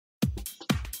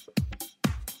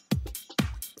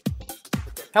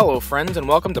Hello friends, and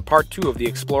welcome to part 2 of the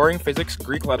Exploring Physics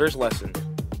Greek Letters lesson.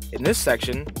 In this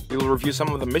section, we will review some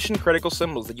of the mission-critical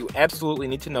symbols that you absolutely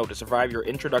need to know to survive your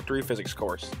introductory physics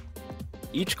course.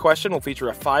 Each question will feature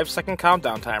a 5-second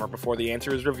countdown timer before the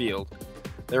answer is revealed.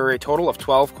 There are a total of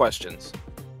 12 questions.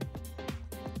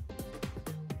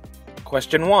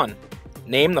 Question 1.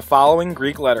 Name the following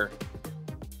Greek letter.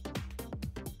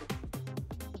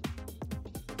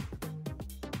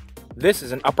 This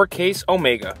is an uppercase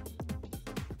omega.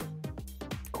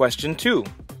 Question 2.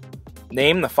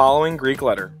 Name the following Greek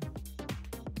letter.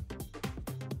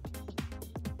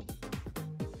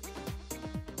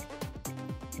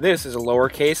 This is a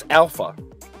lowercase alpha.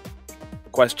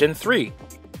 Question 3.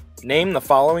 Name the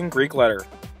following Greek letter.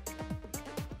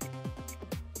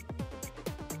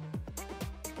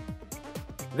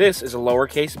 This is a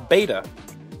lowercase beta.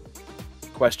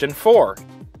 Question 4.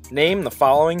 Name the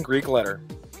following Greek letter.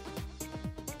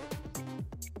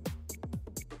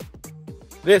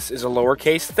 This is a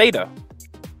lowercase theta.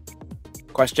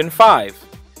 Question 5.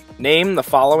 Name the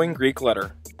following Greek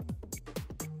letter.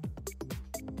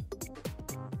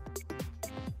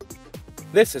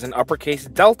 This is an uppercase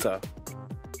delta.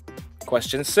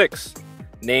 Question 6.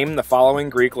 Name the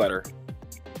following Greek letter.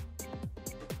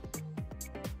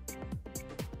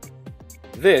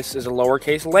 This is a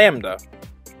lowercase lambda.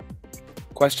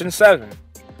 Question 7.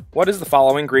 What is the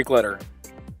following Greek letter?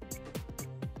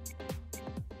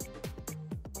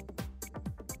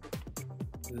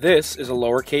 This is a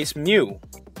lowercase mu.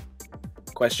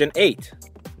 Question 8.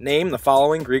 Name the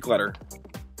following Greek letter.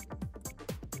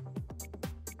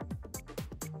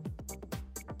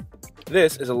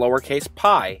 This is a lowercase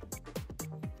pi.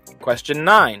 Question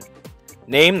 9.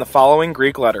 Name the following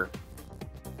Greek letter.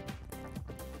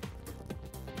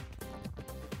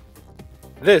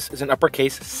 This is an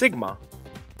uppercase sigma.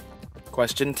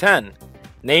 Question 10.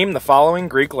 Name the following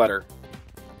Greek letter.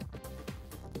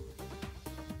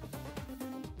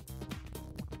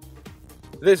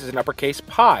 This is an uppercase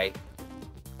pi.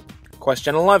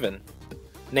 Question 11.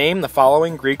 Name the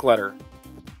following Greek letter.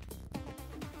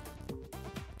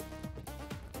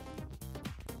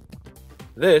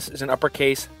 This is an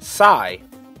uppercase psi.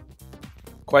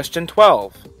 Question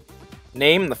 12.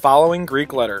 Name the following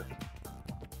Greek letter.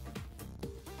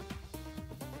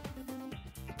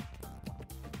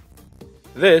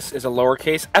 This is a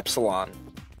lowercase epsilon.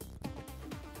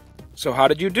 So how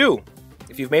did you do?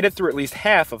 If you've made it through at least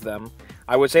half of them,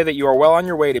 I would say that you are well on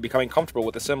your way to becoming comfortable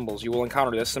with the symbols you will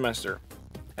encounter this semester.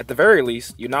 At the very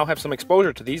least, you now have some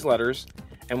exposure to these letters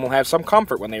and will have some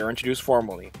comfort when they are introduced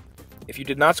formally. If you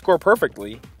did not score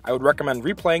perfectly, I would recommend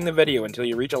replaying the video until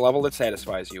you reach a level that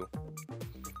satisfies you.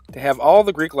 To have all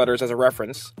the Greek letters as a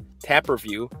reference, tap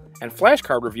review, and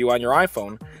flashcard review on your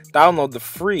iPhone, download the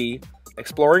free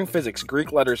Exploring Physics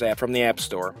Greek Letters app from the App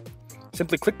Store.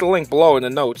 Simply click the link below in the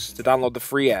notes to download the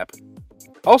free app.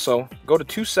 Also, go to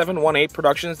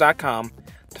 2718productions.com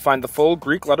to find the full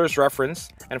Greek letters reference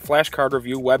and flashcard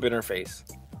review web interface.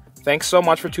 Thanks so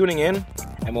much for tuning in,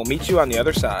 and we'll meet you on the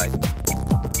other side.